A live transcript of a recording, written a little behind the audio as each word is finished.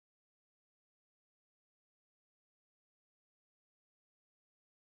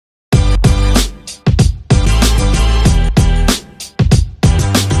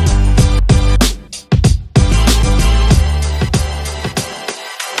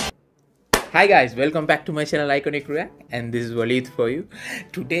Hi guys, welcome back to my channel Iconic React, and this is Walid for you.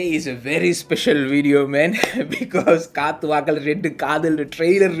 Today is a very special video, man, because kaathuvaakularendukaadhal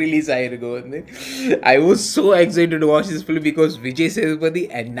trailer release ஆயிருக்கு. I was so excited to watch this film because Vijay Sethupathi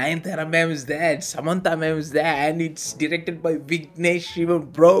and Nayanthara ma'am is there, and Samantha ma'am is there, and it's directed by Vijay, Shivan,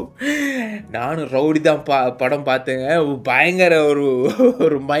 bro. நானும் rowdy தான் படம் பார்த்தேங்க. பயங்கர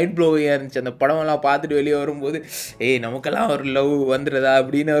ஒரு mind ப்ளோவிங்காக இருந்துச்சு. அந்த படமெல்லாம் பார்த்துட்டு வெளியே வரும்போது நமக்கெல்லாம் ஒரு லவ் வந்துடுறதா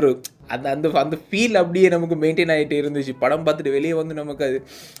அப்படின்னு ஒரு அந்த ஃபீல் அப்படியே நமக்கு மெயின்டைன் ஆகிட்டே இருந்துச்சு. படம் பார்த்துட்டு வெளியே வந்து நமக்கு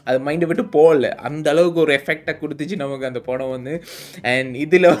அது மைண்டை விட்டு போகல. அந்த அளவுக்கு ஒரு எஃபெக்டை கொடுத்துச்சு நமக்கு அந்த படம் வந்து. அண்ட்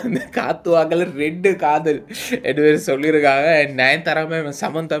இதில் வந்து காathuvaakularendukaadhal என்று சொல்லியிருக்காங்க. And Nayanthara ma'am,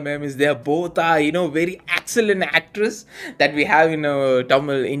 Samantha ma'am is there. Both are very excellent actress that we have in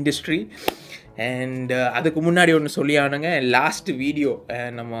Tamil industry. And அதுக்கு முன்னாடி ஒன்று சொல்லியானுங்க, லாஸ்ட் வீடியோ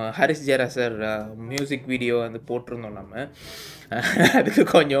நம்ம ஹரிஷ் ஜெயரா சார் மியூசிக் வீடியோ வந்து போட்டிருந்தோம். நம்ம அதுக்கு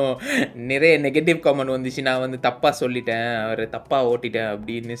கொஞ்சம் நிறைய நெகட்டிவ் கமெண்ட் வந்துச்சு. நான் வந்து தப்பாக சொல்லிட்டேன், அவர் தப்பாக ஓட்டிட்டேன்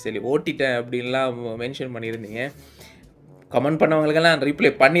அப்படின்லாம் மென்ஷன் பண்ணியிருந்தீங்க. கமெண்ட் பண்ணவங்களுக்கெல்லாம்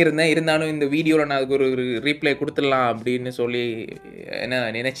ரீப்ளை பண்ணியிருந்தேன். இருந்தாலும் இந்த வீடியோவில் நான் அதுக்கு ஒரு ரீப்ளை கொடுத்துடலாம் அப்படின்னு சொல்லி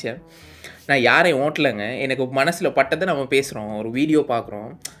நினச்சேன். நான் யாரையும் ஓட்டலைங்க. எனக்கு மனசில் பட்டதை நம்ம பேசுகிறோம், ஒரு வீடியோ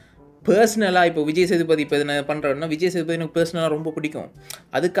பார்க்குறோம். பர்சனலாக இப்போ விஜய் சேதுபதி இப்போ நான் பண்ணுறேன்னா, விஜய் சேதுபதி எனக்கு பர்சனலாக ரொம்ப பிடிக்கும்.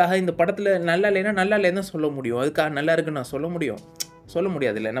 அதுக்காக இந்த படத்தில் நல்லா இல்லைன்னா நல்லா இல்லைன்னு தான் சொல்ல முடியும். அதுக்காக நல்லா இருக்குன்னு நான் சொல்ல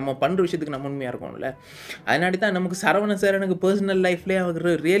முடியாதுல்ல. நம்ம பண்ணுற விஷயத்துக்கு நம்ம உண்மையாக இருக்கோம்ல. அதனாடி தான் நமக்கு சரவணன் சார் எனக்கு பர்சனல் லைஃப்லேயே அவர்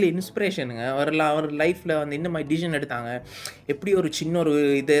ரியலி இன்ஸ்பிரேஷனுங்க. அவர் லைஃப்பில் வந்து இந்த மாதிரி டிசிஷன் எடுத்தாங்க. எப்படி ஒரு சின்ன ஒரு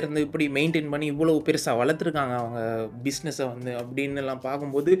இதை இருந்து இப்படி மெயின்டைன் பண்ணி இவ்வளோ பெருசாக வளர்த்துருக்காங்க அவங்க பிஸ்னஸை வந்து அப்படின்னுலாம்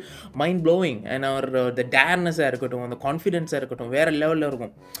பார்க்கும்போது மைண்ட் ப்ளோவிங். அண்ட் அவர் த டேர்னஸாக இருக்கட்டும், அந்த கான்ஃபிடென்ஸாக இருக்கட்டும், வேறு லெவலில்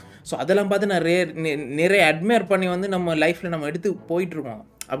இருக்கும். ஸோ அதெல்லாம் பார்த்து நான் நிறைய அட்மையர் பண்ணி வந்து நம்ம லைஃப்பில் நம்ம எடுத்து போயிட்டுருக்கோம்.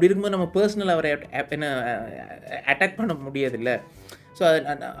 அப்படி இருக்கும்போது நம்ம பர்சனலாக அவரை அட்டாக் பண்ண முடியாதுல்ல. ஸோ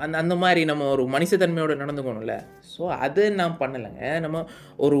அந்த மாதிரி நம்ம ஒரு மனுஷத்தன்மையோடு நடந்துக்கணும்ல. ஸோ அது நான் பண்ணலைங்க. நம்ம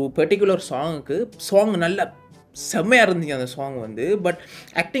ஒரு பர்டிகுலர் சாங் நல்லா செம்மையாக இருந்துச்சு அந்த சாங் வந்து. பட்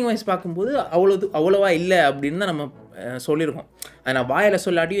ஆக்டிங் வைஸ் பார்க்கும்போது அவ்வளோவா இல்லை அப்படின்னு தான் நம்ம சொல்லியிருக்கோம். அது நான் வாயில்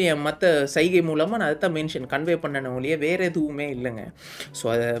சொல்லாட்டியும் என் மற்ற சைகை மூலமாக நான் அதை தான் கன்வே பண்ணன ஒழிய வேறு எதுவுமே இல்லைங்க. ஸோ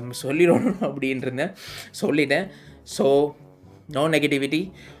அதை சொல்லிடணும் அப்படின்றத சொல்லிட்டேன். So no negativity,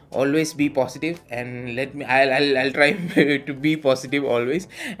 always be positive, and I'll try to be positive always.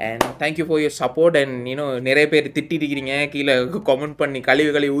 And thank you for your support. And நிறைய பேர் திட்டிருக்கிறீங்க, கீழே கமெண்ட் பண்ணி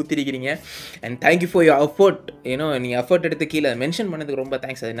கழுவி ஊற்றிருக்கிறீங்க. and thank you for your effort. நீங்கள் எஃபர்ட் எடுத்து கீழே மென்ஷன் பண்ணதுக்கு ரொம்ப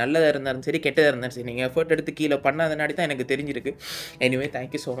தேங்க்ஸ். அது நல்லதாக இருந்தாலும் சரி, கெட்டதாக இருந்தாலும் சரி, நீங்கள் எஃபர்ட் எடுத்து கீழே பண்ணாதனாடி தான் எனக்கு தெரிஞ்சிருக்கு. anyway,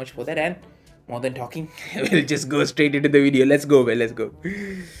 thank you so much for that. And more than talking, we'll just go straight into the video. Let's go.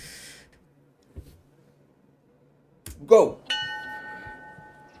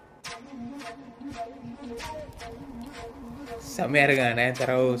 செம்மையாக இருக்கானே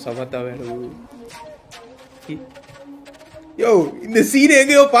தரவு சமத்தா வேணும். யோ, இந்த சீன்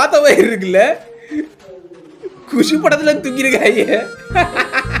எங்கேயோ பார்த்த மாதிரி இருக்குல்ல. குஷி படத்துல தூங்கிருக்காங்க.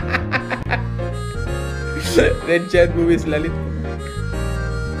 ரெட் ஷர்ட் மூவிஸ் லலித்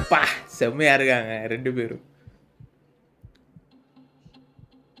பா செம்மையா இருக்காங்க ரெண்டு பேரும்.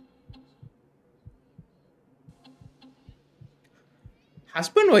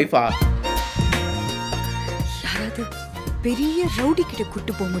 ஹஸ்பண்ட் ஒய்ஃபா? பெரிய ரவுடி கிட்ட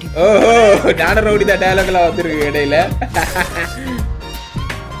கூட்டி போக முடியும். ஓஹோ, நான ரவுடி தான் டயலாக்லாம் வந்திருக்கு இடையில.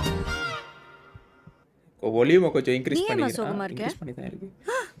 வால்யூம் கொஞ்சம் இன்க்ரீஸ் பண்ணி தான் இருக்கு.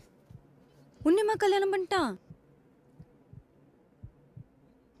 உன்னிமா கல்யாணம் பண்ணிட்டான்.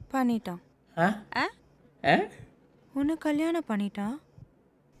 உன்னை கல்யாணம் பண்ணிட்டான்.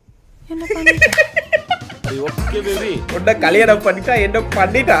 என்ன பண்ணிட்டான்? ஓகே பேபி, உன்னை கல்யாணம் பண்ணிட்டா என்ன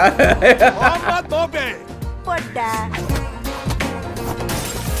பண்ணிட்டான்? ஆமா தோபே போடா.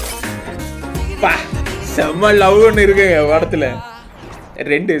 பா செம்ம லவ் ஒன்று இருக்கு படத்துல.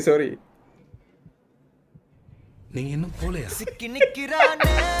 ரெண்டு சாரி நீ இன்னும் போலையா?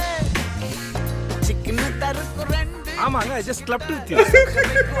 ஆமாங்க, I just slept with you.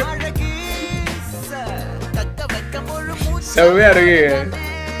 செம்மையா இருக்கு.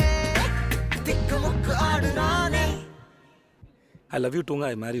 I love you too.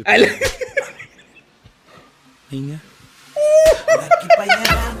 I marry you. நீங்க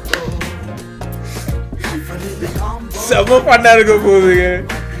செம பண்ணா இருக்க போகுதுங்க.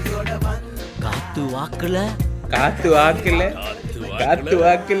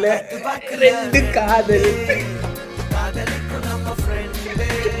 காathuvaakularendukaadhal.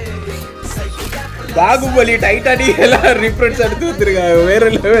 பாகுபலி, டைட்டானிக் எல்லாம் ரெஃபரன்ஸ் எடுத்து வந்திருக்காங்க. வேற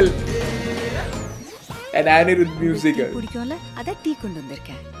லெவல். anirudh music பிடிக்கும்ல, அத டீ கொண்டு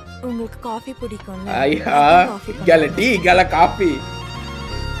வந்திருக்கேன். உங்களுக்கு காஃபி பிடிக்கும்ல? ஐயா, கல டீ கல காஃபி.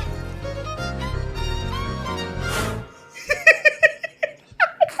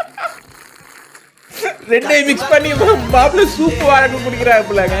 ரெண்டையும் மிக்ஸ் பண்ணி மாப்பிள்ள சூப்பு வாழக்கு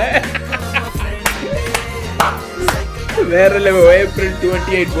குடிக்கிறாப்புலங்க. வேற level. April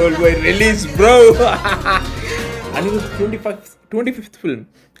 28 worldwide release bro. Anirudh 25th film.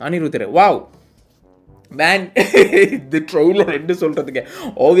 Anirudh. Wow. Man இது ட்ரெய்லர் என்ன சொல்கிறதுக்கு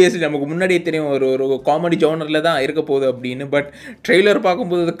ஆப்வியஸ்லி நமக்கு முன்னாடியே தெரியும் ஒரு காமெடி ஜோனரில் தான் இருக்க போகுது அப்படின்னு. பட் ட்ரெய்லர்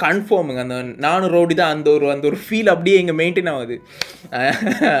பார்க்கும்போது அது கன்ஃபார்முங்க. அந்த நானும் ரோடி தான் அந்த ஒரு ஃபீல் அப்படியே இங்கே மெயின்டைன் ஆகுது.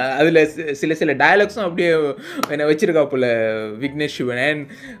 அதில் சில டயலாக்ஸும் அப்படியே என்ன வச்சுருக்காப்புல விக்னேஷ் சிவன். அண்ட்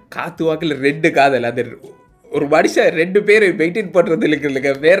காத்து வாக்கில் ரெட்டு காதல் அது ஒரு வருஷம் 2 பேர் மெயின்டைன் பண்ணுறது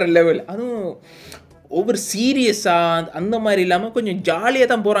இல்லைங்க வேறு லெவல். அதுவும் ஒவ்வொரு சீரியஸாக அந்த மாதிரி இல்லாமல் கொஞ்சம் ஜாலியாக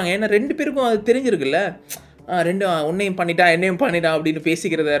தான் போகிறாங்க. ஏன்னா 2 பேருக்கும் அது தெரிஞ்சிருக்குல்ல. உன்னையும் பண்ணிட்டா என்னையும் பண்ணிட்டா அப்படின்னு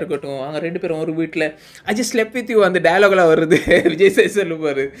பேசிக்கிறதா இருக்கட்டும். அவங்க 2 பேரும் ஒரு வீட்டில் I just slept with you அந்த டயலாக்லாம் வருது. விஜய்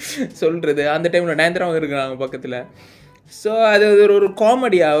சொல்லுவார் சொல்கிறது. அந்த டைமில் நயன்தாராவும் இருக்கிறாங்க பக்கத்தில். ஸோ அது ஒரு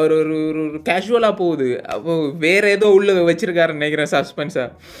காமெடியாக ஒரு கேஷுவலாக போகுது. அப்போ வேறு ஏதோ உள்ள வச்சுருக்காருன்னு நினைக்கிறேன் சஸ்பென்ஸாக.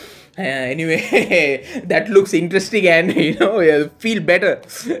 Anyway, that looks interesting and feel better.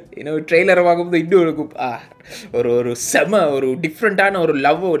 ட்ரெய்லரை பார்க்கும்போது இன்னும் ஒரு செம ஒரு டிஃப்ரெண்ட்டான ஒரு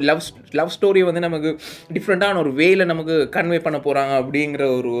லவ் ஸ்டோரியை வந்து நமக்கு டிஃப்ரெண்ட்டான ஒரு வேல நமக்கு கன்வே பண்ண போகிறாங்க அப்படிங்கிற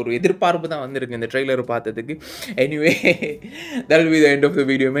ஒரு எதிர்பார்ப்பு தான் வந்திருக்கு இந்த ட்ரெய்லரை பார்த்ததுக்கு. Anyway, that will be the end of the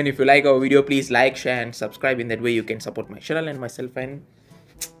video, man. If you like our video, please like, share and subscribe. In that way you can support my channel and myself, and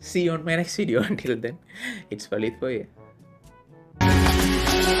see you on my next video. Until then, it's Walid for you.